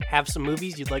Have some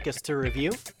movies you'd like us to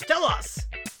review? Tell us!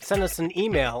 Send us an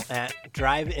email at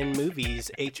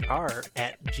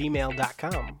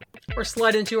driveinmovieshr@gmail.com. Or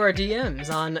slide into our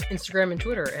DMs on Instagram and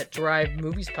Twitter at Drive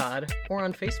Movies Pod, or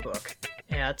on Facebook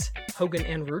at Hogan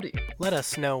and Rudy. Let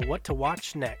us know what to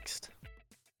watch next.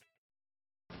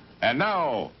 And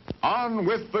now, on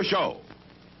with the show.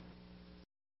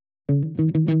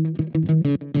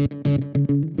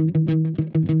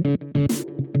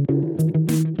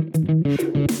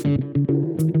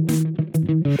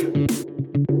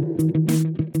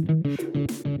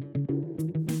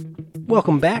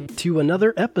 Welcome back to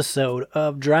another episode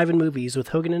of Driving Movies with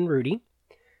Hogan and Rudy.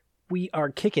 We are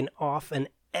kicking off an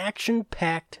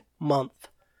action-packed month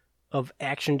of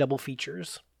action double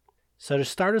features. So to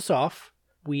start us off,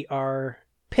 we are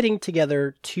pitting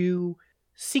together two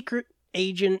secret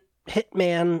agent,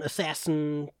 hitman,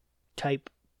 assassin type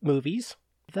movies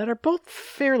that are both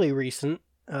fairly recent.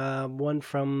 One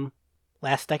from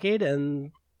last decade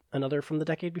and another from the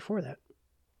decade before that.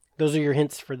 Those are your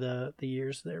hints for the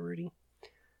years there, Rudy.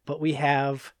 But we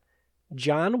have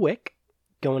John Wick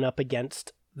going up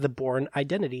against The Bourne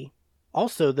Identity.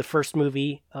 Also the first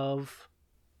movie of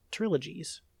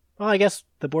trilogies. Well, I guess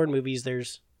the Bourne movies,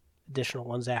 there's additional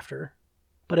ones after.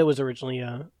 But it was originally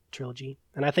a trilogy.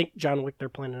 And I think John Wick, they're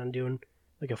planning on doing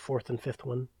like a fourth and fifth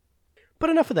one.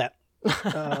 But enough of that.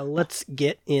 Let's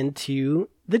get into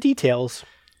the details.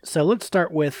 So let's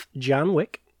start with John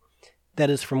Wick. That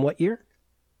is from what year?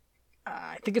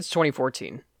 I think it's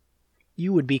 2014.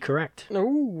 You would be correct.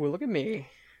 Oh, look at me.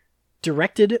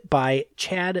 Directed by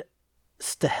Chad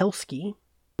Stahelski.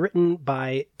 Written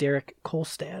by Derek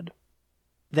Kolstad.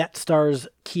 That stars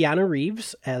Keanu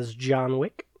Reeves as John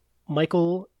Wick.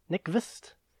 Michael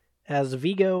Nyqvist as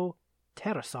Viggo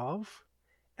Tarasov.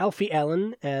 Alfie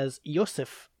Allen as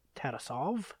Yosef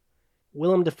Tarasov.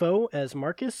 Willem Dafoe as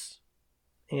Marcus.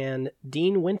 And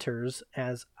Dean Winters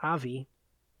as Avi.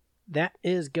 That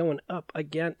is going up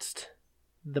against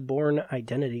The Bourne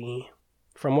Identity.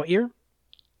 From what year?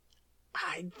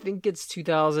 I think it's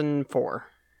 2004.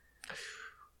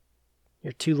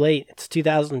 You're too late. It's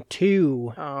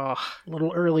 2002. Oh. A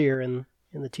little earlier in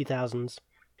the 2000s.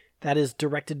 That is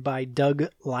directed by Doug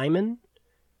Liman.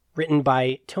 Written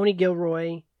by Tony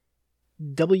Gilroy,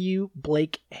 W.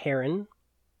 Blake Herron.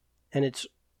 And it's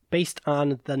based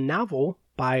on the novel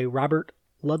by Robert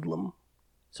Ludlum.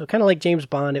 So kind of like James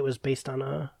Bond, it was based on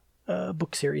a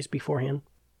book series beforehand.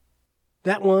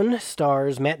 That one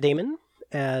stars Matt Damon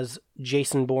as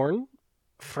Jason Bourne,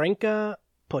 Franca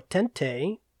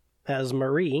Potente as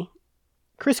Marie,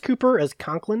 Chris Cooper as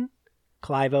Conklin,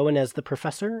 Clive Owen as the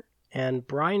Professor, and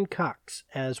Brian Cox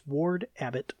as Ward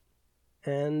Abbott.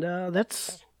 And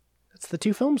that's the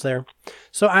two films there.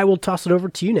 So I will toss it over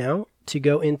to you now to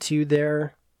go into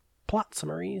their plot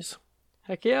summaries.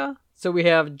 Heck yeah. So we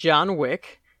have John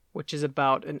Wick, which is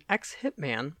about an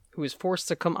ex-hitman who is forced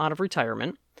to come out of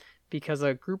retirement because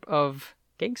a group of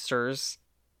gangsters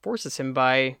forces him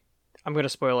by, I'm going to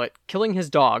spoil it, killing his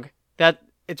dog.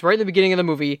 It's right in the beginning of the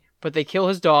movie, but they kill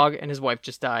his dog and his wife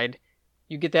just died.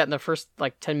 You get that in the first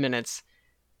 10 minutes.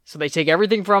 So they take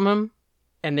everything from him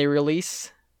and they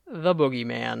release the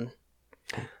boogeyman.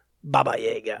 Baba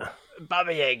Yaga.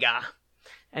 Baba Yaga.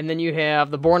 And then you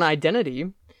have The Bourne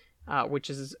Identity, which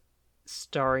is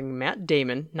starring Matt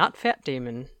Damon, not Fat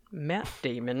Damon, Matt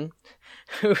Damon,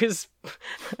 who is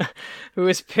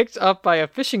picked up by a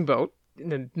fishing boat in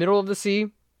the middle of the sea,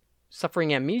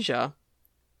 suffering amnesia,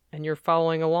 and you're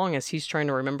following along as he's trying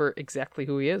to remember exactly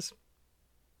who he is.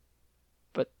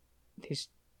 But he's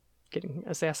getting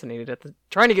assassinated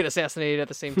trying to get assassinated at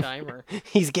the same time, or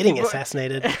he's getting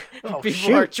assassinated.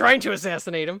 People are trying to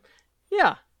assassinate him.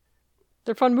 Yeah,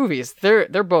 they're fun movies.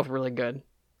 They're both really good.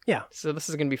 Yeah. So this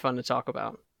is going to be fun to talk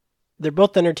about. They're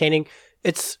both entertaining.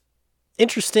 It's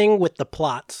interesting with the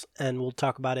plots, and we'll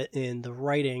talk about it in the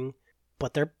writing,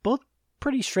 but they're both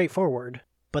pretty straightforward.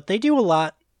 But they do a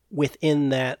lot within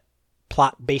that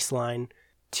plot baseline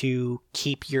to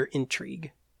keep your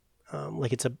intrigue.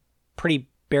 It's a pretty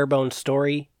bare-bones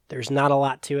story. There's not a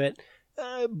lot to it.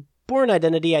 Bourne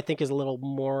Identity, I think, is a little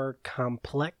more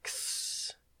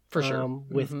complex. For sure.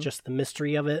 With just the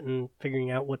mystery of it and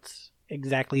figuring out what's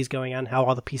exactly is going on, how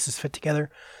all the pieces fit together.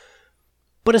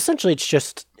 But essentially it's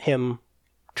just him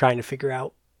trying to figure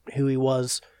out who he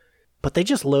was. But they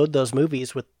just load those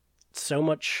movies with so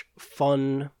much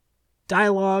fun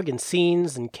dialogue and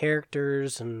scenes and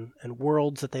characters and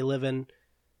worlds that they live in.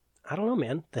 I don't know,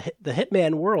 man. The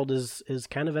Hitman world is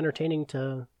kind of entertaining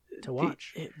to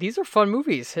watch. These are fun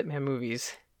movies, Hitman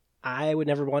movies. I would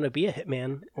never want to be a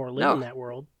hitman or live in that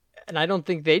world. And I don't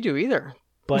think they do either.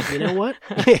 But you know what?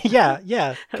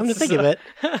 yeah. Come to think of it,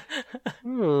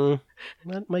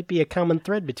 that might be a common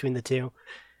thread between the two.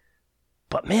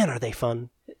 But man, are they fun.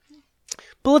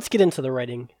 But let's get into the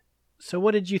writing. So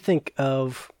what did you think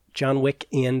of John Wick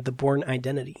and The Bourne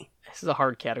Identity? This is a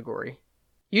hard category.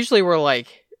 Usually we're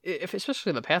like,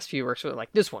 especially the past few works, we're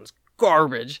like, this one's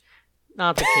garbage.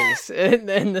 Not the case.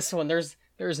 And this one, there's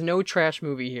no trash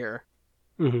movie here.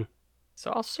 Mm-hmm.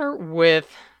 So I'll start with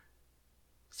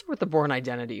The Bourne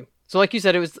Identity. So like you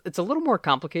said, it's a little more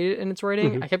complicated in its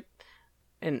writing. Mm-hmm. I kept,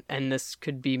 and this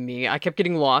could be me, I kept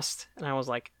getting lost, and I was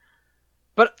like,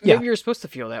 but maybe you're supposed to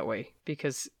feel that way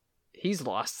because he's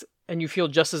lost, and you feel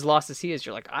just as lost as he is.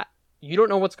 You're like, you don't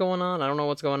know what's going on. I don't know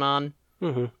what's going on.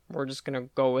 Mm-hmm. We're just going to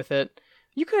go with it.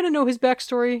 You kind of know his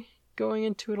backstory going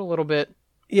into it a little bit.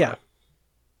 Yeah.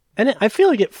 And I feel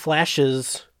like it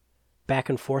flashes back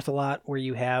and forth a lot where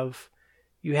you have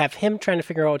him trying to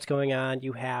figure out what's going on.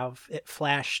 You have it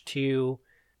flash to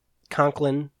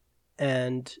Conklin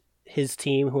and his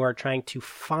team who are trying to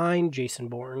find Jason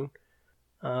Bourne.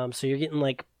 So you're getting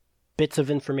like bits of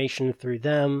information through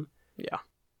them. Yeah.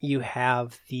 You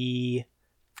have I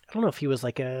don't know if he was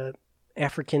like a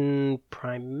African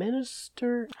prime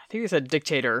minister. I think he said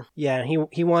dictator. Yeah,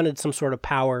 he wanted some sort of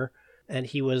power, and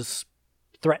he was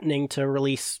threatening to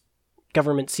release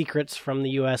government secrets from the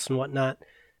U.S. and whatnot.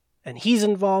 And he's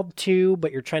involved too,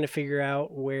 but you're trying to figure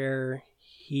out where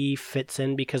he fits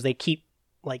in because they keep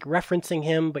like referencing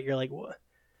him, but you're like,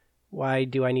 why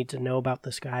do I need to know about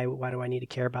this guy? Why do I need to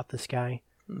care about this guy?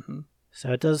 Mm-hmm.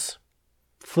 So it does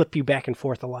flip you back and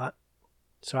forth a lot.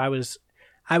 So I was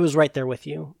right there with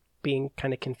you, being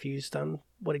kind of confused on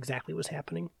what exactly was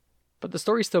happening. But the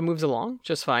story still moves along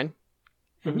just fine.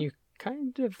 Mm-hmm. And you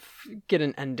kind of get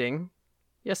an ending.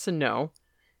 Yes and no.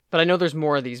 But I know there's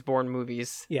more of these Bourne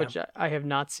movies, which I have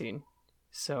not seen.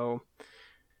 So,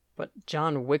 but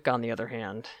John Wick, on the other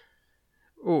hand,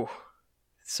 ooh,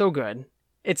 so good.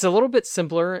 It's a little bit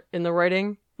simpler in the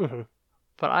writing, Mm-hmm.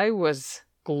 but I was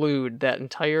glued that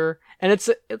entire, and it's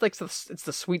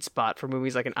the sweet spot for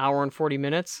movies like an hour and 40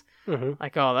 minutes. Mm-hmm.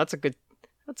 Like, oh, that's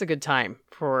a good time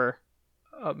for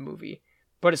a movie.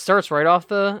 But it starts right off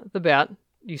the bat.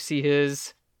 You see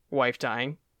his wife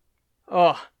dying.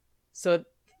 Oh, so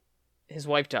his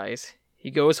wife dies.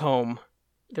 He goes home.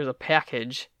 There's a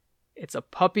package. It's a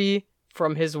puppy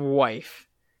from his wife.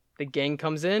 The gang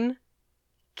comes in,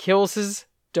 kills his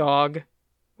dog,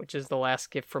 which is the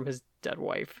last gift from his dead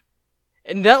wife.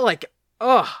 And that, like,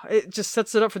 it just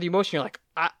sets it up for the emotion. You're like,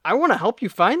 I want to help you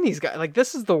find these guys. Like,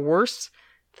 this is the worst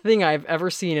thing I've ever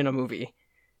seen in a movie.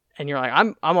 And you're like,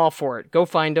 I'm all for it. Go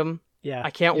find them. Yeah.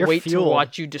 I can't You're wait fueled. to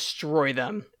watch you destroy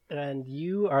them. And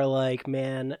you are like,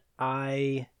 man,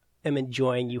 I am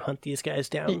enjoying you hunt these guys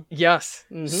down. Yes.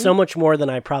 Mm-hmm. So much more than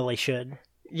I probably should.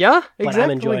 Yeah, But exactly.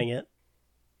 I'm enjoying it.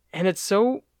 And it's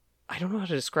so, I don't know how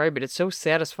to describe it. It's so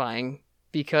satisfying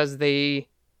because they,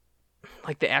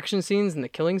 like the action scenes and the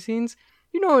killing scenes,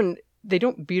 and they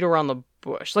don't beat around the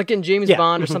bush. Like in James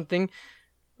Bond or something,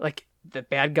 like the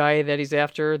bad guy that he's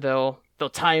after, they'll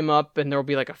tie him up and there'll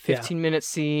be like a 15-minute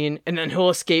scene and then he'll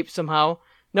escape somehow.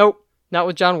 Nope, not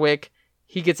with John Wick.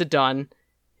 He gets it done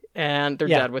and they're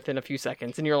dead within a few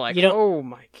seconds. And you're like, oh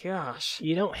my gosh.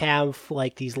 You don't have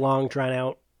like these long drawn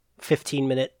out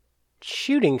 15-minute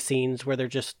shooting scenes where they're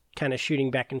just kind of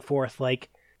shooting back and forth. Like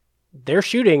they're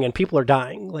shooting and people are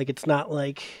dying. Like it's not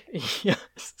like,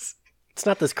 yes. It's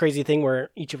not this crazy thing where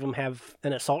each of them have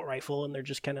an assault rifle and they're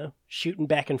just kind of shooting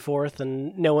back and forth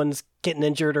and no one's getting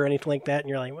injured or anything like that. And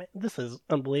you're like, this is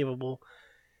unbelievable.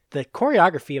 The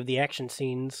choreography of the action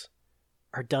scenes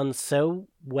are done so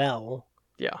well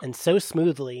and so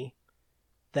smoothly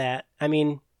that, I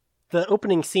mean, the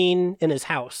opening scene in his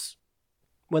house,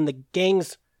 when the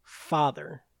gang's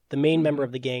father, the main member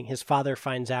of the gang, his father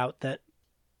finds out that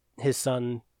his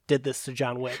son did this to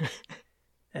John Wick.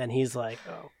 And he's like,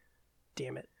 oh,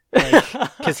 damn it.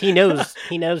 Because he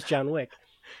knows John Wick,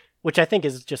 which I think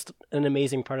is just an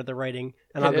amazing part of the writing.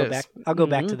 And I'll go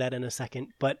back to that in a second.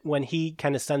 But when he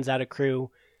kind of sends out a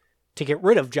crew to get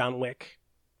rid of John Wick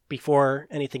before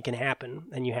anything can happen,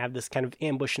 and you have this kind of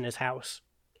ambush in his house,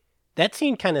 that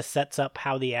scene kind of sets up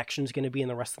how the action's going to be in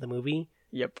the rest of the movie.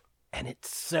 Yep. And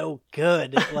it's so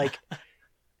good. Like,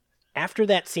 after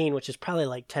that scene, which is probably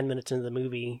like 10 minutes into the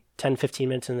movie, 10, 15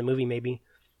 minutes into the movie maybe,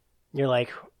 you're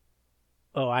like,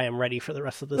 oh, I am ready for the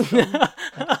rest of this film. Like,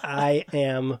 I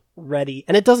am ready.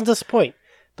 And it doesn't disappoint.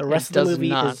 The rest of the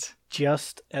movie is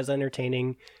just as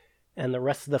entertaining. And the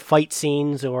rest of the fight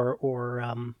scenes or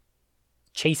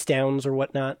chase downs or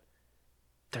whatnot,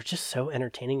 they're just so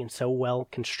entertaining and so well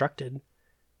constructed.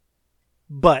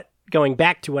 But going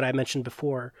back to what I mentioned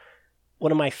before,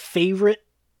 one of my favorite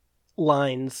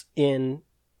lines in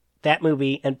that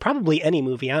movie, and probably any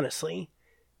movie, honestly,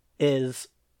 is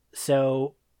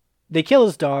so they kill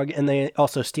his dog and they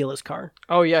also steal his car.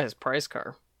 Oh, yeah, his prize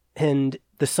car. And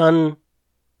the son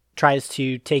tries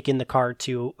to take in the car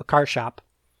to a car shop,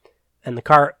 and the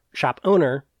car shop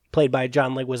owner, played by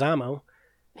John Leguizamo,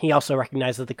 he also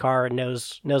recognizes the car and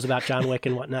knows about John Wick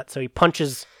and whatnot, so he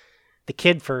punches the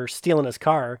kid for stealing his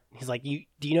car. He's like, do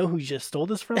you know who you just stole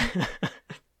this from?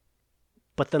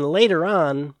 But then later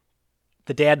on,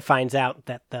 the dad finds out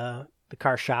that the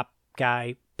car shop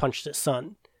guy punched his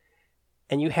son.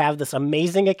 And you have this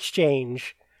amazing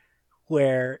exchange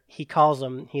where he calls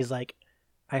him, he's like,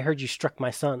 I heard you struck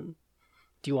my son.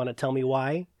 Do you want to tell me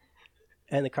why?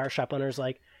 And the car shop owner's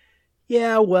like,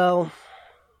 yeah, well,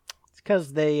 it's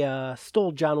because they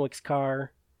stole John Wick's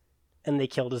car and they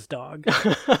killed his dog.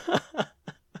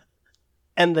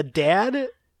 And the dad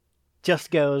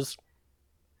just goes,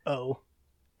 oh,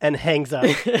 and hangs up.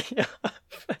 Yeah.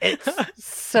 It's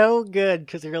so good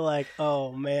because you're like,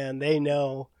 oh man, they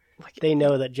know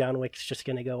that John Wick's just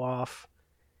going to go off.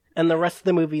 And the rest of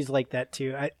the movie's like that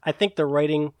too. I think the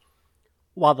writing,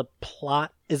 while the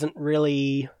plot isn't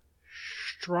really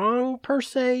strong per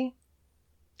se,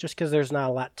 just because there's not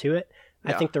a lot to it,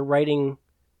 Yeah. I think the writing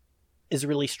is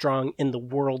really strong in the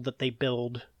world that they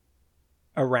build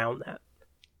around that.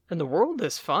 And the world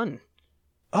is fun.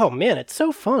 Oh man, it's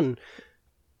so fun.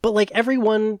 But like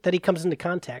everyone that he comes into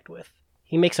contact with,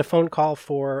 he makes a phone call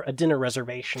for a dinner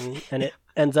reservation, and it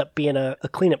ends up being a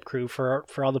cleanup crew for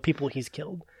all the people he's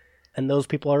killed. And those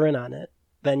people are in on it.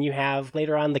 Then you have,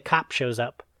 later on, the cop shows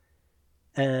up.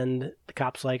 And the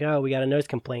cop's like, oh, we got a noise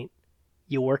complaint.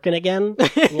 You working again?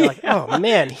 And you're like, oh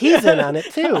man, he's in on it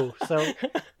too. So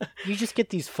you just get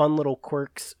these fun little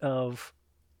quirks of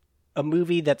a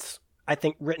movie that's, I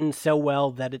think, written so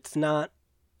well that it's not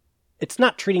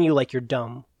treating you like you're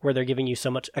dumb, where they're giving you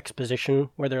so much exposition,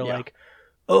 where they're like,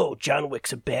 oh, John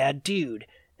Wick's a bad dude,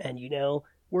 and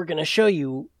we're going to show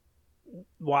you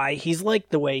why he's like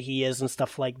the way he is and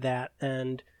stuff like that,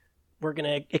 and we're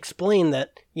going to explain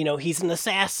that, he's an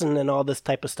assassin and all this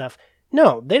type of stuff.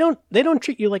 No, they don't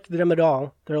treat you like them at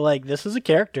all. They're like, this is a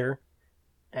character,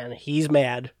 and he's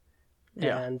mad,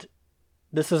 and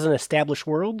this is an established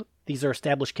world. These are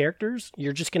established characters.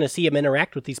 You're just going to see him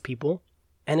interact with these people.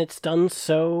 And it's done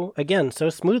so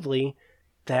smoothly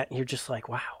that you're just like,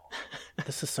 wow,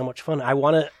 this is so much fun. I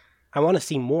want to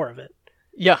see more of it.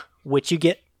 Yeah. Which you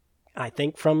get, I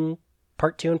think, from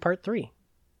part 2 and part 3.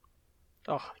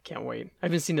 Oh, I can't wait. I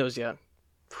haven't seen those yet.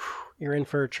 You're in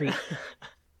for a treat.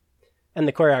 And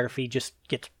the choreography just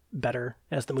gets better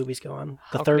as the movies go on.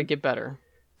 How could it get better?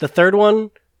 The third one,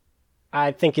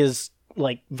 I think, is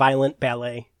like violent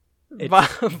ballet.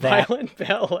 Violent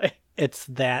ballet. It's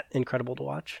that incredible to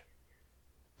watch.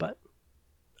 But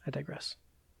I digress.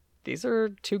 These are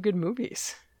 2 good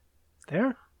movies.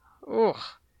 There? Oh,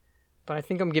 but I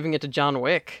think I'm giving it to John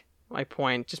Wick, my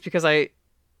point, just because I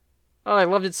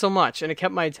loved it so much, and it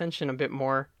kept my attention a bit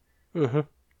more. Mm-hmm.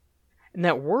 In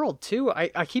that world, too,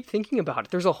 I keep thinking about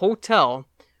it. There's a hotel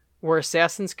where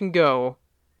assassins can go,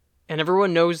 and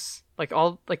everyone knows,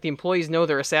 the employees know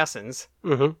they're assassins,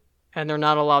 Mm-hmm. and they're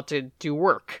not allowed to do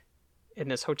work in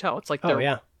this hotel. It's like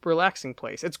their relaxing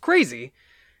place. It's crazy.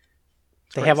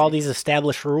 They have all these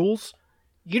established rules.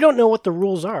 You don't know what the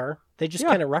rules are. They just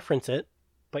kind of reference it.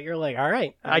 But you're like, all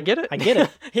right. I get it. I get it.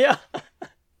 Yeah.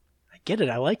 I get it.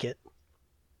 I like it.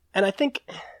 And I think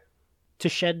to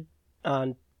shed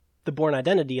on the Bourne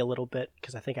Identity a little bit,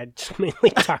 because I think I just mainly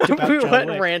talked about we John went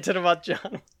Wick. ranted about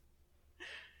John.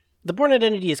 The Bourne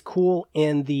Identity is cool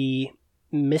in the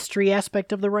mystery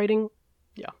aspect of the writing.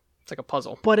 Yeah. It's like a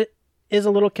puzzle. But it is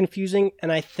a little confusing,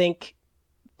 and I think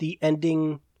the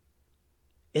ending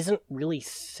isn't really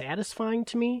satisfying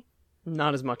to me.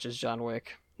 Not as much as John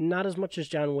Wick. Not as much as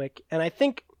John Wick. And I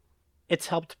think it's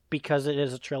helped because it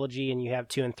is a trilogy and you have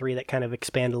 2 and 3 that kind of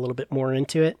expand a little bit more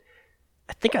into it.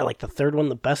 I think I like the third one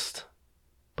the best,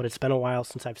 but it's been a while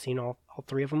since I've seen all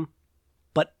 3 of them.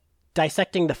 But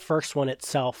dissecting the first one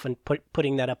itself and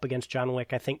putting that up against John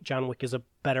Wick, I think John Wick is a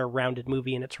better rounded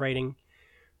movie in its writing,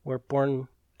 where Bourne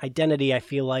Identity, I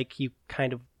feel like you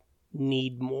kind of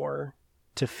need more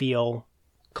to feel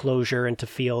closure and to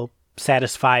feel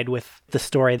satisfied with the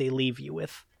story they leave you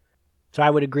with. So I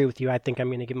would agree with you. I think I'm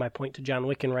going to give my point to John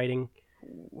Wick in writing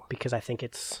because I think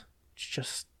it's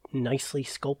just nicely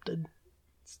sculpted.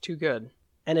 It's too good.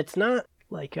 And it's not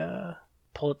like a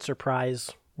Pulitzer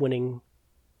Prize winning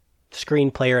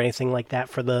screenplay or anything like that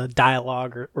for the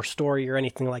dialogue or story or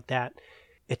anything like that.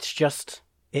 It's just,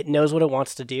 it knows what it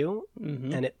wants to do,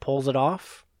 and it pulls it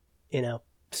off in a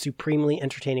supremely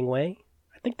entertaining way.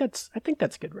 think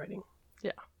that's good writing.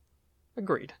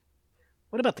 Agreed.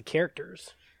 What about the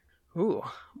characters? Ooh,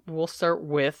 we'll start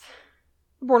with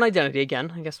Bourne Identity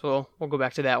again. I guess we'll go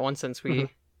back to that one since we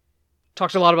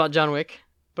talked a lot about John Wick.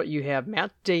 But you have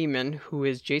Matt Damon, who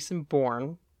is Jason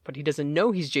Bourne, but he doesn't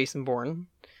know he's Jason Bourne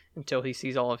until he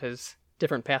sees all of his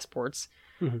different passports.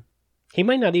 Mm-hmm. He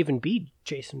might not even be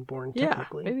Jason Bourne,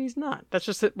 technically. Yeah, maybe he's not. That's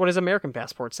just what his American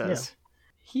passport says. Yeah.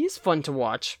 He's fun to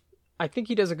watch. I think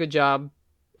he does a good job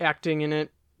acting in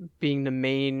it, being the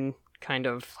main kind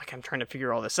of, like, I'm trying to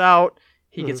figure all this out.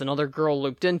 He gets another girl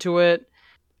looped into it.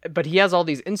 But he has all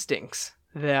these instincts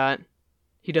that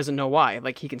he doesn't know why.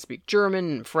 Like, he can speak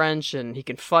German and French, and he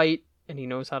can fight, and he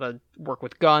knows how to work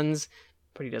with guns,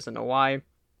 but he doesn't know why.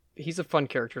 He's a fun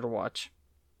character to watch.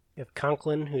 You have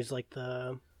Conklin, who's like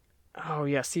the... Oh,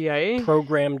 yeah, CIA?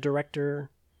 Program director.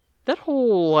 That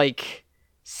whole, like,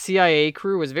 CIA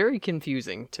crew was very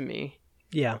confusing to me.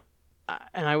 Yeah.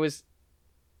 And I was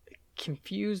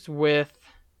confused with...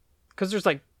 Because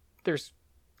there's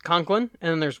Conklin,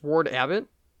 and then there's Ward Abbott,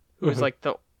 who's like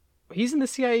the... He's in the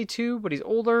CIA too, but he's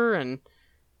older, and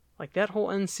like that whole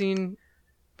end scene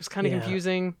was kind of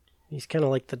confusing. He's kind of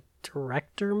like the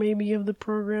director, maybe, of the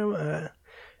program.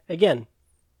 Again,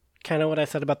 kind of what I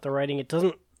said about the writing. It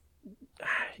doesn't...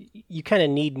 You kind of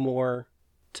need more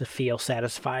to feel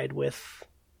satisfied with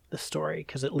the story,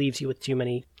 because it leaves you with too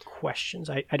many questions.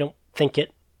 I don't think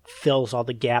it fills all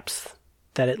the gaps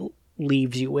that it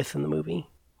leaves you with in the movie.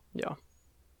 Yeah.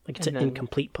 Like, it's an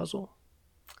incomplete puzzle.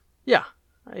 Yeah,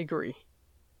 I agree.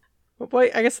 Well, boy,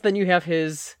 I guess then you have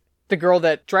the girl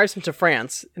that drives him to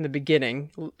France in the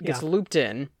beginning, gets looped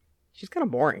in. She's kind of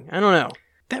boring. I don't know.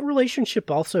 That relationship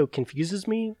also confuses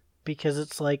me, because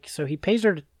it's like, so he pays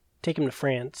her to take him to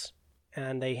France,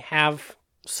 and they have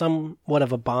somewhat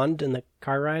of a bond in the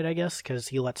car ride, I guess, because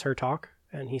he lets her talk,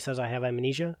 and he says, I have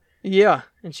amnesia. Yeah,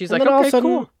 and she's like, okay,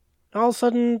 cool. All of a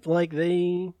sudden, like,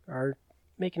 they are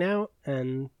making out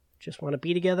and just want to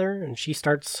be together, and she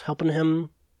starts helping him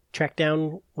track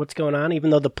down what's going on, even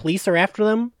though the police are after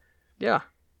them. Yeah.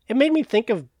 It made me think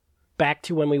of back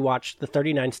to when we watched the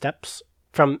 39 Steps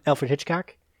from Alfred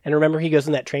Hitchcock, and remember he goes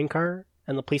in that train car,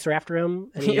 and the police are after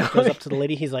him, and he goes up to the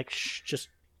lady, he's like, shh, just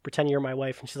pretend you're my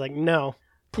wife, and she's like, no,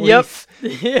 police.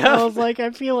 Yep. Yeah. I was like,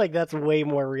 I feel like that's way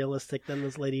more realistic than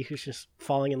this lady who's just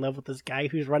falling in love with this guy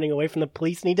who's running away from the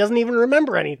police, and he doesn't even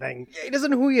remember anything. Yeah, he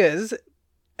doesn't know who he is,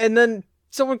 and then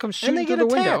someone comes shooting through the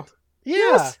window. Yeah.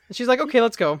 Yes. And she's like, okay,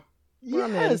 let's go.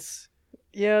 Yes.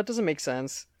 Yeah, it doesn't make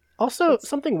sense. Also,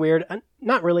 something weird,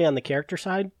 not really on the character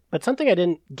side, but something I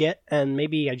didn't get, and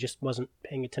maybe I just wasn't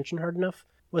paying attention hard enough,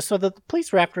 was so that the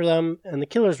police were after them, and the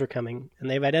killers were coming, and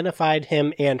they've identified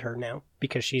him and her now,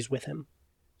 because she's with him.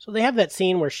 So they have that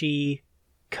scene where she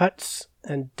cuts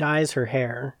and dyes her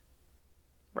hair.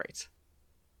 Right.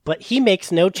 But he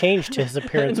makes no change to his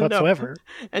appearance whatsoever.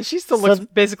 And she still looks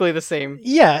basically the same.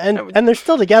 Yeah, and they're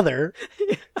still together.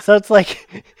 Yeah. So it's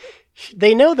like,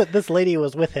 they know that this lady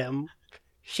was with him.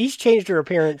 She's changed her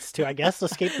appearance to, I guess,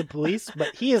 escape the police,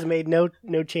 but he has made no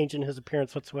change in his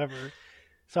appearance whatsoever.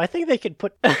 So I think they could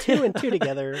put two and two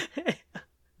together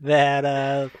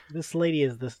that this lady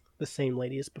is the same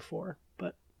lady as before.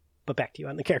 But back to you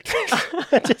on the characters.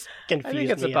 That just confused me. I think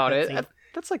that's about it.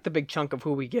 That's like the big chunk of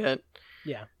who we get.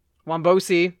 Yeah.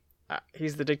 Wambosi,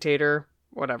 he's the dictator.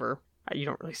 Whatever. You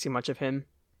don't really see much of him.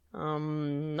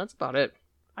 That's about it.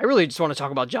 I really just want to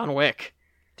talk about John Wick.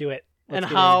 Do it. And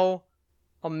how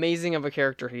amazing of a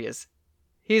character he is.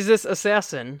 He's this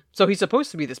assassin. So he's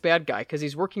supposed to be this bad guy because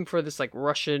he's working for this like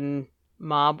Russian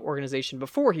mob organization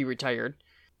before he retired.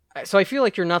 So I feel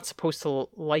like you're not supposed to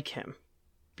like him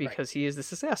because he is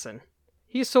this assassin.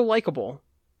 He is so likable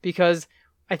because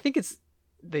I think it's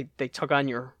they tug on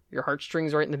your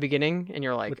heartstrings right in the beginning, and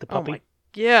you're like, oh my,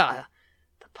 yeah,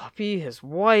 the puppy, his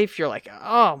wife. You're like,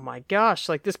 oh my gosh,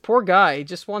 like this poor guy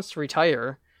just wants to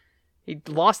retire. He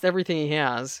lost everything he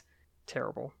has.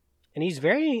 Terrible. And he's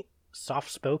very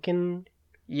soft-spoken.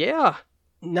 Yeah.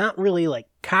 Not really like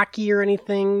cocky or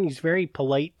anything. He's very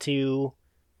polite to,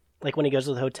 like when he goes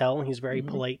to the hotel, he's very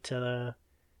polite to the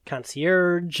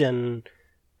concierge, and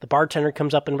the bartender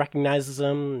comes up and recognizes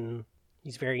him, and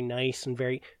he's very nice and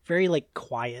very, very like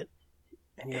quiet.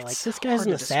 And you're like, this guy's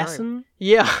an assassin?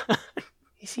 Yeah.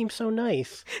 He seems so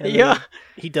nice. And yeah.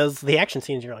 He does the action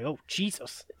scenes, you're like, oh,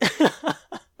 Jesus.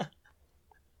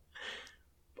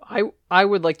 I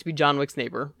would like to be John Wick's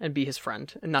neighbor and be his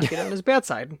friend and not get on his bad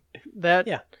side. That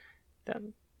you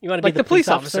want to be like the police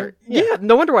officer. Yeah.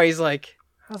 No wonder why he's like,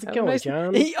 how's it going,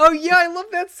 John? Oh yeah, I love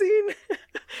that scene.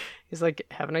 He's like,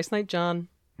 have a nice night, John.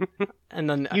 And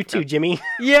then you too, Jimmy.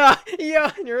 Yeah.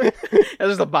 And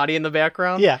there's the body in the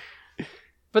background. Yeah.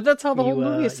 But that's how the whole You,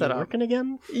 movie is set you up. working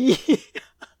again? Yeah.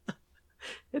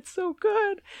 It's so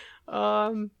good.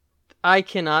 I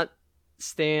cannot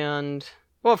stand.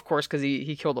 Well, of course, because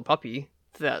he killed a puppy,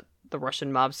 the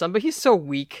Russian mob son. But he's so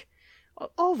weak.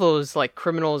 All those like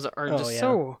criminals are just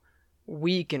so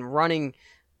weak and running,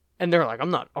 and they're like,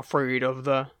 I'm not afraid of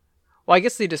the. Well, I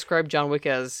guess they describe John Wick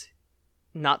as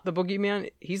not the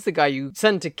boogeyman. He's the guy you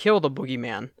send to kill the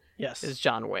boogeyman. Yes. Is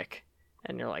John Wick,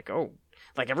 and you're like, oh,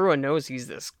 like everyone knows he's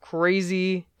this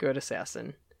crazy good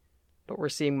assassin. But we're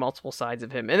seeing multiple sides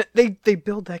of him. And they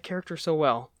build that character so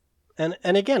well. And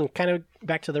again, kind of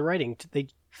back to the writing. They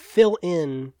fill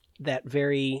in that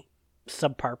very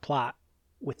subpar plot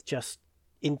with just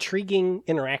intriguing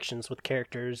interactions with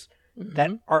characters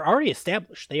that are already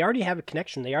established. They already have a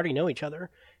connection. They already know each other.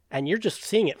 And you're just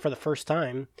seeing it for the first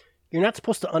time. You're not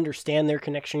supposed to understand their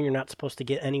connection. You're not supposed to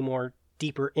get any more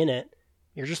deeper in it.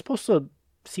 You're just supposed to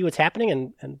see what's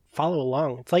happening and follow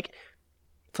along. It's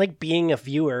like being a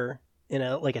viewer in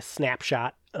a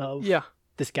snapshot of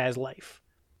this guy's life.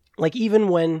 Like even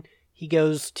when he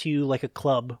goes to like a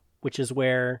club, which is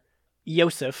where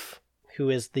Yosef, who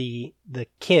is the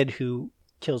kid who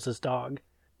kills his dog,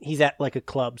 he's at like a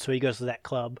club, so he goes to that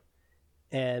club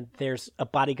and there's a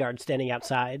bodyguard standing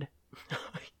outside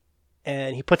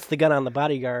and he puts the gun on the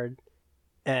bodyguard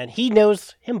and he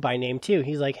knows him by name too.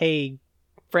 He's like, hey,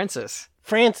 Francis,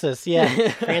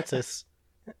 yeah, Francis.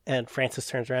 And Francis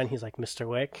turns around, he's like, Mr.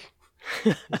 Wick.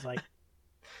 He's like,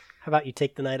 how about you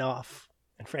take the night off?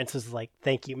 And Francis is like,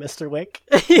 thank you, Mr. Wick.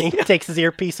 He takes his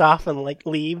earpiece off and like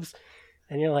leaves.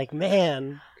 And you're like,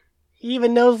 man, he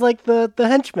even knows like the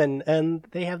henchmen and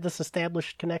they have this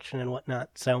established connection and whatnot.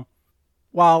 So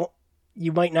while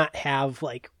you might not have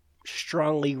like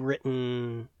strongly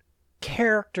written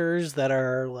characters that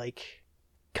are like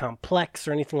complex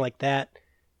or anything like that,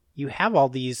 you have all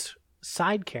these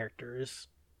side characters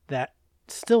that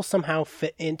still somehow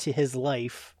fit into his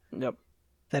life. Yep.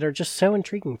 That are just so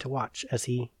intriguing to watch as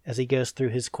he goes through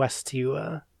his quest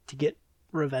to get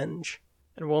revenge.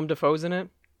 And Willem Dafoe's in it.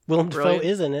 Willem Dafoe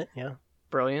is in it, yeah.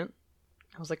 Brilliant.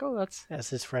 I was like, oh, that's as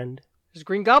his friend. There's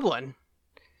Green Goblin.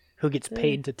 Who gets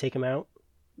paid to take him out.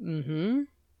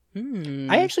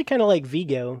 Mm-hmm. I actually kind of like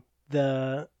Vigo,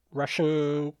 the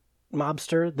Russian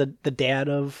mobster, the dad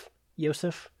of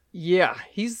Yosef. Yeah,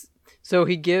 he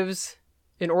gives,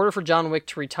 in order for John Wick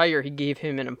to retire, he gave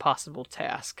him an impossible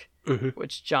task,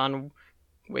 which John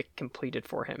Wick completed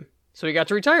for him. So he got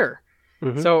to retire.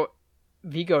 So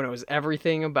Vigo knows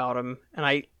everything about him,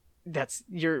 and that's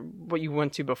what you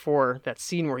went to before, that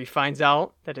scene where he finds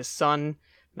out that his son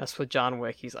messed with John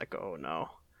Wick. He's like, oh no.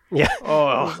 Yeah.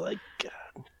 Oh. He's like,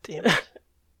 God damn it.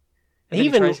 He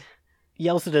even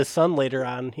yells at his son later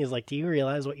on. He's like, do you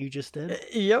realize what you just did?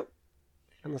 Yep.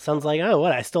 And the son's like, oh,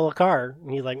 what? I stole a car.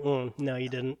 And he's like, no, you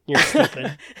didn't. You're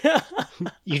stupid.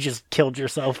 You just killed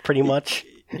yourself, pretty much.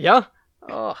 Yeah.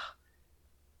 Oh.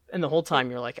 And the whole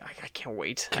time you're like, I can't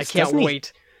wait. I can't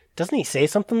wait. Doesn't he say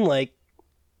something like,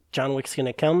 John Wick's going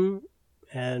to come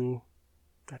and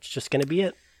that's just going to be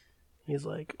it? He's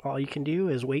like, all you can do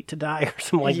is wait to die or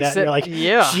something like that. And you're like,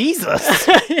 yeah. Jesus.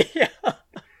 Yeah.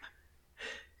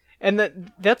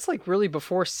 And that's like really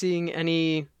before seeing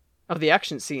any of the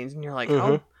action scenes. And you're like,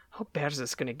 how bad is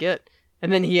this going to get?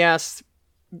 And then he asks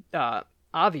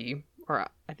Avi, or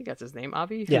I think that's his name,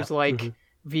 Avi, who's like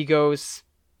Vigo's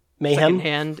Mayhem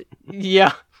hand.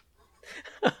 Yeah.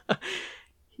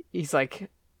 He's like,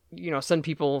 send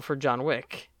people for John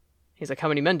Wick. He's like, how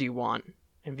many men do you want?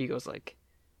 And Vigo's like,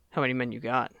 how many men you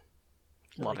got?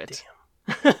 Love it.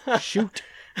 Damn. Shoot.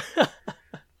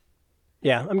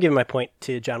 Yeah, I'm giving my point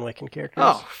to John Wick and characters.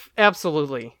 Oh,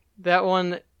 absolutely. That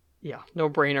one, yeah, no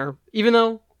brainer. Even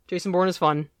though Jason Bourne is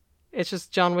fun, it's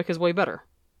just John Wick is way better.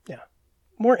 Yeah.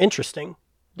 More interesting.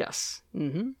 Yes.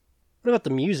 Mm-hmm. What about the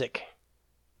music?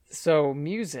 So,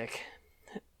 music.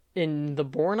 In The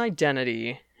Bourne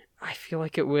Identity, I feel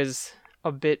like it was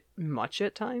a bit much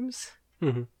at times.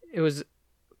 It was...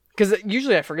 Because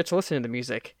usually I forget to listen to the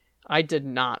music. I did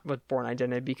not with Bourne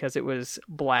Identity because it was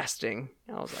blasting.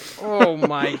 I was like, oh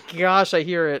my gosh, I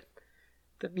hear it.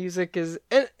 The music is...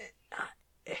 It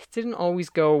didn't always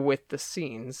go with the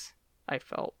scenes, I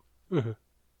felt. It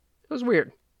was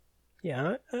weird.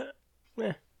 Yeah,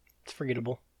 it's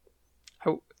forgettable.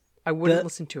 I wouldn't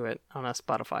listen to it on a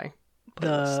Spotify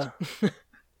playlist.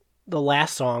 The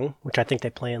last song, which I think they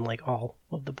play in like all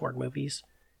of the Bourne movies,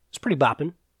 it's pretty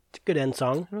bopping. It's a good end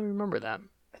song. I don't remember that.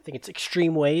 I think it's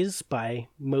Extreme Ways by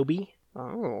Moby.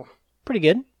 Oh. Pretty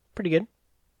good.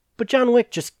 But John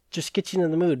Wick just gets you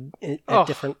in the mood at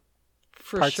different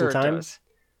parts and times.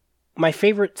 My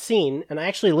favorite scene, and I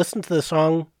actually listened to the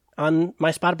song on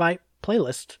my Spotify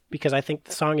playlist because I think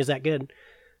the song is that good.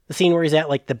 The scene where he's at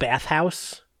like the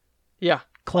bathhouse Yeah.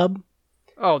 club,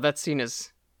 Oh, that scene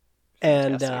is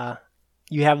and fantastic.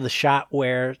 you have the shot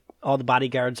where all the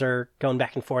bodyguards are going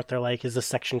back and forth. They're like, "Is this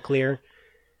section clear?"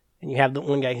 And you have the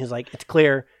one guy who's like, "It's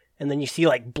clear." And then you see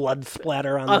like blood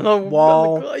splatter on the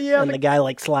wall, and the guy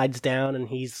like slides down, and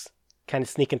he's kind of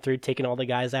sneaking through, taking all the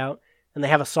guys out. And they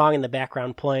have a song in the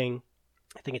background playing.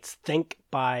 I think it's "Think"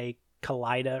 by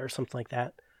Kaleida or something like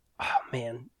that. Oh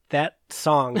man, that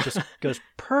song just goes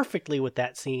perfectly with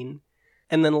that scene.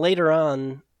 And then later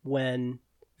on, when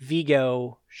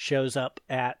Vigo shows up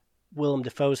at Willem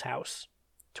Dafoe's house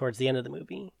towards the end of the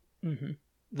movie, Mm-hmm.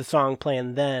 the song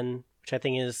playing then, which I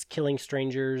think is "Killing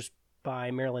Strangers"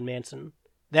 by Marilyn Manson,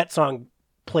 that song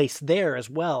placed there as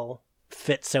well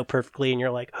fits so perfectly, and you're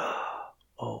like,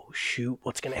 oh shoot,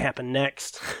 what's going to happen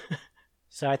next?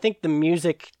 So I think the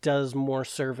music does more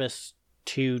service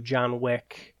to John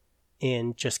Wick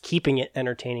in just keeping it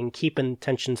entertaining, keeping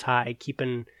tensions high,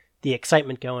 keeping the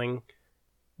excitement going,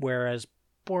 whereas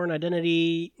Bourne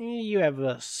Identity, you have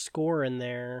a score in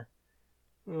there.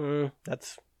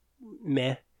 That's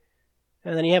meh.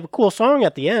 And then you have a cool song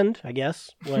at the end, I guess,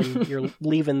 when you're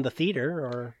leaving the theater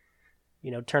or,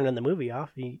 turning the movie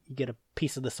off. You get a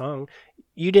piece of the song.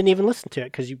 You didn't even listen to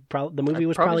it because the movie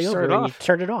was probably over and you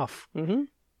turned it off. Mm-hmm.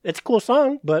 It's a cool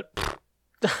song, but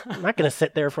I'm not going to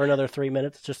sit there for another 3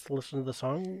 minutes just to listen to the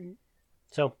song.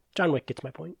 So John Wick gets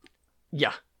my point.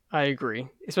 Yeah, I agree.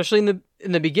 Especially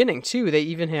in the beginning too.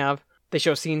 They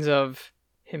show scenes of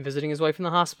him visiting his wife in the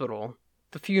hospital,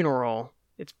 the funeral.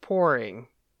 It's pouring.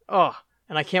 Oh,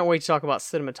 and I can't wait to talk about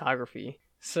cinematography.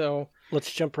 So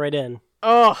let's jump right in.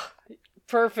 Oh,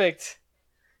 perfect.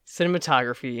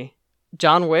 Cinematography.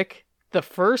 John Wick.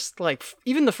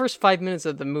 Even the first 5 minutes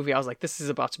of the movie, I was like, this is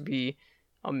about to be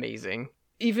amazing.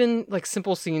 Even like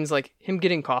simple scenes like him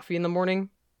getting coffee in the morning,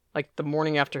 like the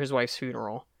morning after his wife's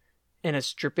funeral, and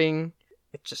it's dripping.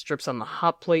 It just drips on the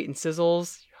hot plate and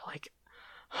sizzles. You're like,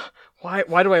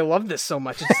 why do I love this so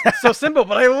much? It's so simple,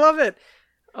 but I love it.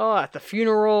 Oh, at the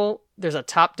funeral, there's a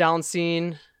top-down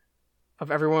scene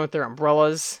of everyone with their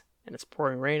umbrellas, and it's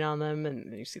pouring rain on them,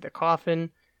 and you see the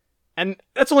coffin. And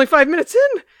that's only 5 minutes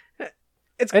in!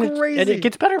 It's crazy. And it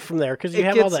gets better from there, because you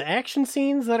have all the action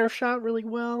scenes that are shot really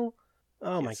well.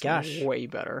 Oh my gosh. Way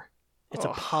better. It's a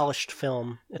polished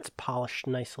film. It's polished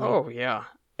nicely. Oh, yeah.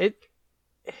 It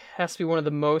has to be one of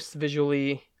the most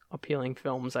visually appealing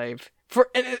films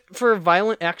for a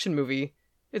violent action movie.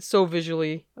 It's so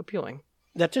visually appealing.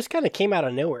 That just kind of came out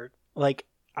of nowhere. Like,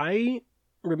 I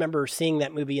remember seeing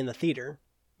that movie in the theater,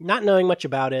 not knowing much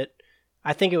about it.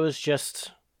 I think it was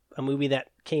just a movie that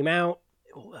came out.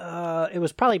 It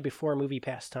was probably before Movie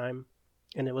Pass time.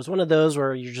 And it was one of those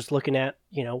where you're just looking at,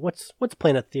 what's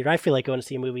playing at the theater. I feel like going to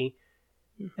see a movie.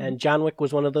 Mm-hmm. And John Wick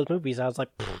was one of those movies. I was like,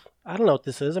 I don't know what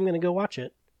this is. I'm going to go watch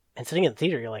it. And sitting in the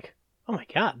theater, you're like, oh my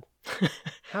God.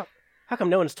 How come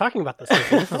no one's talking about this movie?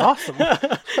 This is awesome.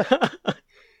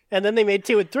 And then they made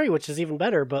 2 and 3, which is even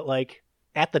better. But like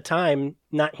at the time,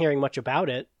 not hearing much about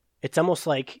it, it's almost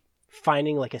like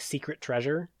finding like a secret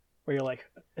treasure where you're like,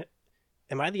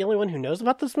 am I the only one who knows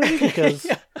about this movie? Because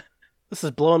this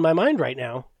is blowing my mind right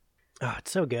now. Oh,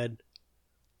 it's so good.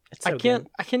 It's so good.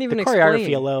 I can't even the explain.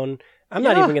 Choreography alone. I'm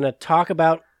not even going to talk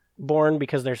about Bourne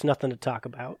because there's nothing to talk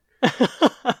about.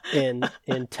 in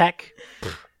tech,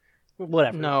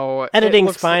 whatever. No,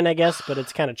 editing's fine, I guess, but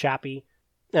it's kind of choppy.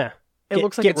 Yeah, it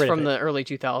looks like it's from the early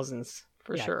 2000s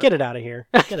for sure. Get it out of here.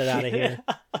 Get it out of here.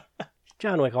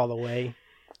 John Wick all the way.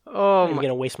 Oh, I'm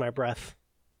gonna waste my breath.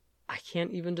 I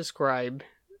can't even describe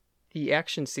the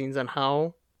action scenes on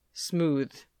how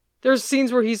smooth. There's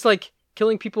scenes where he's like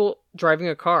killing people driving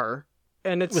a car,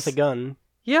 and it's with a gun.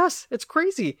 Yes, it's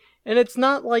crazy, and it's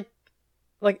not like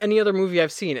any other movie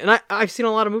I've seen. And I've seen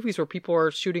a lot of movies where people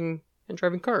are shooting and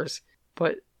driving cars,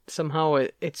 but somehow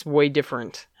it's way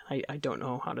different. I don't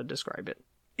know how to describe it.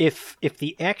 If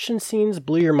the action scenes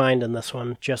blew your mind in this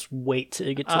one, just wait till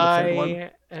you get to the third one.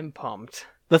 I am pumped.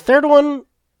 The third one,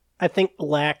 I think,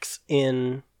 lacks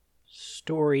in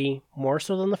story more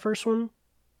so than the first one.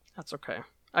 That's okay.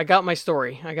 I got my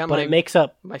story. But it makes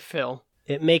up my fill.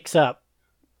 It makes up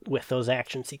with those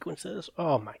action sequences.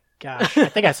 Oh my gosh. I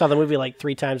think I saw the movie like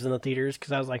 3 times in the theaters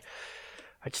because I was like,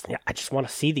 I just want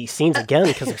to see these scenes again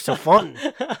because they're so fun.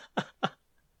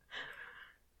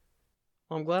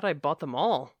 Well, I'm glad I bought them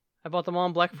all. I bought them all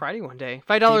on Black Friday one day.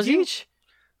 $5 each.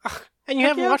 And you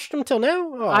haven't watched them till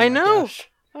now? Oh, I know. Gosh.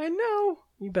 I know.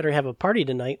 You better have a party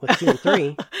tonight with 2 and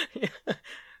 3.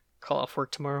 Call off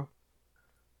work tomorrow.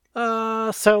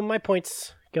 So my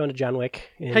point's going to John Wick.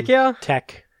 Heck yeah.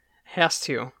 Tech. Has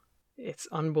to. It's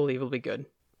unbelievably good.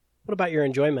 What about your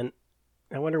enjoyment?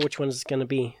 I wonder which one it's going to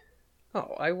be.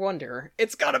 Oh, I wonder.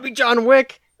 It's gotta be John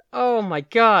Wick! Oh my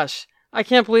gosh. I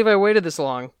can't believe I waited this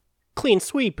long. Clean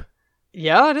sweep.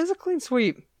 Yeah, it is a clean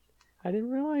sweep. I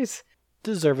didn't realize.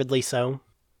 Deservedly so.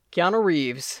 Keanu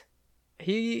Reeves.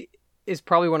 He is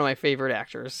probably one of my favorite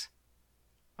actors.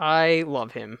 I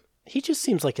love him. He just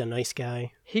seems like a nice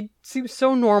guy. He seems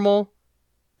so normal,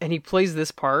 and he plays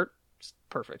this part just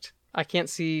perfect. I can't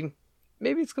see...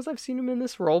 Maybe it's because I've seen him in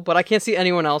this role, but I can't see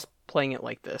anyone else playing it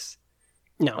like this.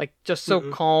 No. Like, just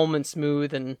so calm and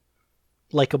smooth and...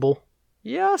 Likeable.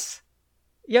 Yes.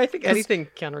 Yeah, I think anything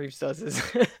Keanu Reeves does is...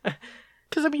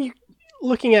 Because, I mean,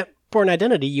 looking at Bourne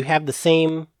Identity, you have the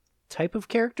same type of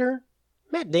character.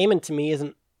 Matt Damon, to me,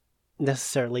 isn't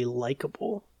necessarily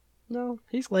likable. No,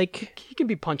 he's Like, he can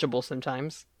be punchable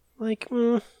sometimes.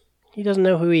 He doesn't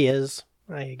know who he is.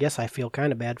 I guess I feel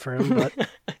kind of bad for him, but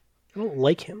I don't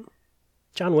like him.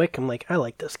 John Wick, I'm like, I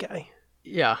like this guy.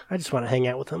 Yeah. I just want to hang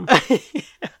out with him.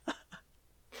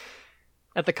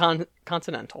 At the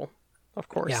Continental, of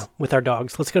course. Yeah, with our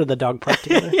dogs. Let's go to the dog park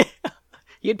together.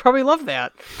 You'd probably love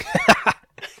that.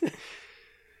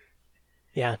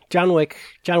 Yeah, John Wick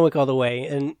all the way.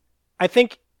 And I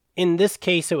think in this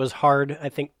case it was hard. I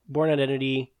think Bourne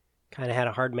Identity kind of had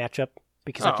a hard matchup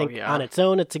because I think on its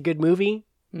own it's a good movie,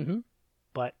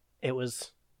 but it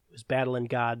was battling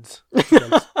gods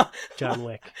against John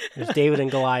Wick. It was David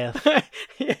and Goliath.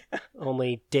 Yeah.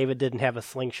 Only David didn't have a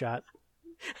slingshot.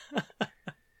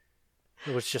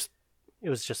 It was just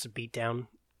a beatdown.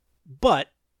 But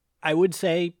I would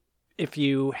say if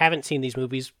you haven't seen these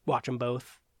movies, watch them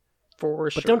both.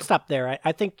 For sure. But don't stop there.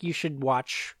 I think you should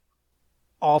watch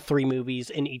all 3 movies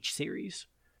in each series.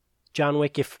 John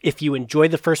Wick, if you enjoy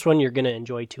the first one, you're going to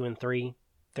enjoy 2 and 3.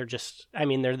 They're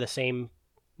the same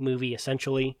movie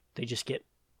essentially. They just get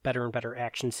better and better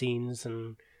action scenes,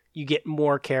 and you get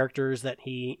more characters that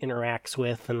he interacts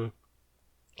with, and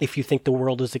if you think the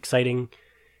world is exciting,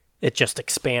 it just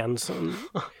expands. And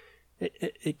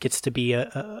it gets to be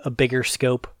a bigger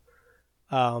scope.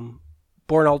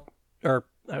 Bourne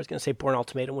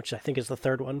Ultimatum, which I think is the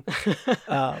third one.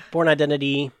 Bourne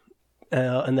Identity,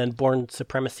 and then Bourne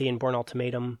Supremacy and Bourne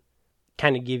Ultimatum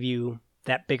kind of give you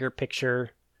that bigger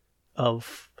picture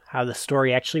of how the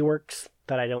story actually works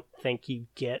that I don't think you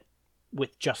get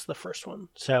with just the first one.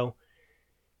 So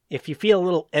if you feel a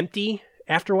little empty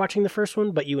after watching the first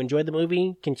one, but you enjoyed the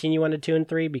movie, continue on to 2 and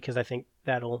 3, because I think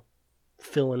that'll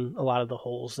fill in a lot of the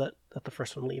holes that the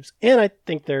first one leaves. And I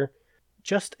think they're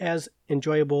just as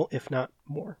enjoyable, if not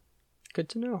more. Good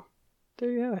to know.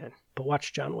 There you have it. But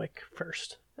watch John Wick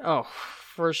first. Oh,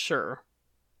 for sure.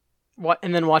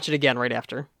 And then watch it again right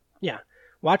after. Yeah.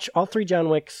 Watch all 3 John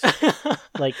Wicks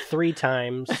like 3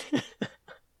 times.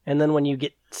 And then when you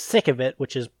get sick of it,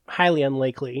 which is highly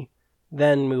unlikely,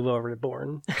 then move over to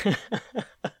Bourne.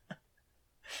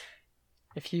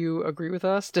 If you agree with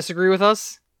us, disagree with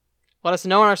us, let us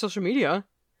know on our social media.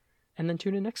 And then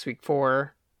tune in next week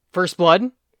for First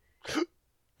Blood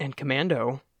and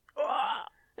Commando.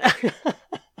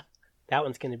 That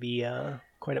one's going to be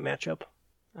quite a matchup.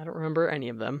 I don't remember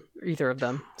either of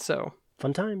them. So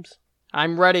fun times.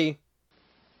 I'm ready.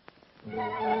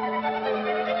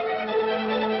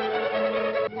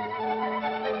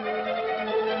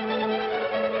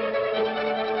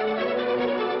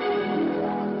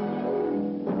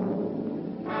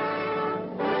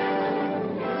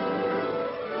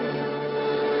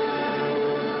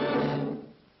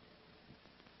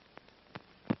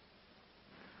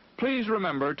 Please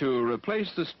remember to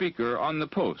replace the speaker on the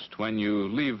post when you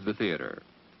leave the theater.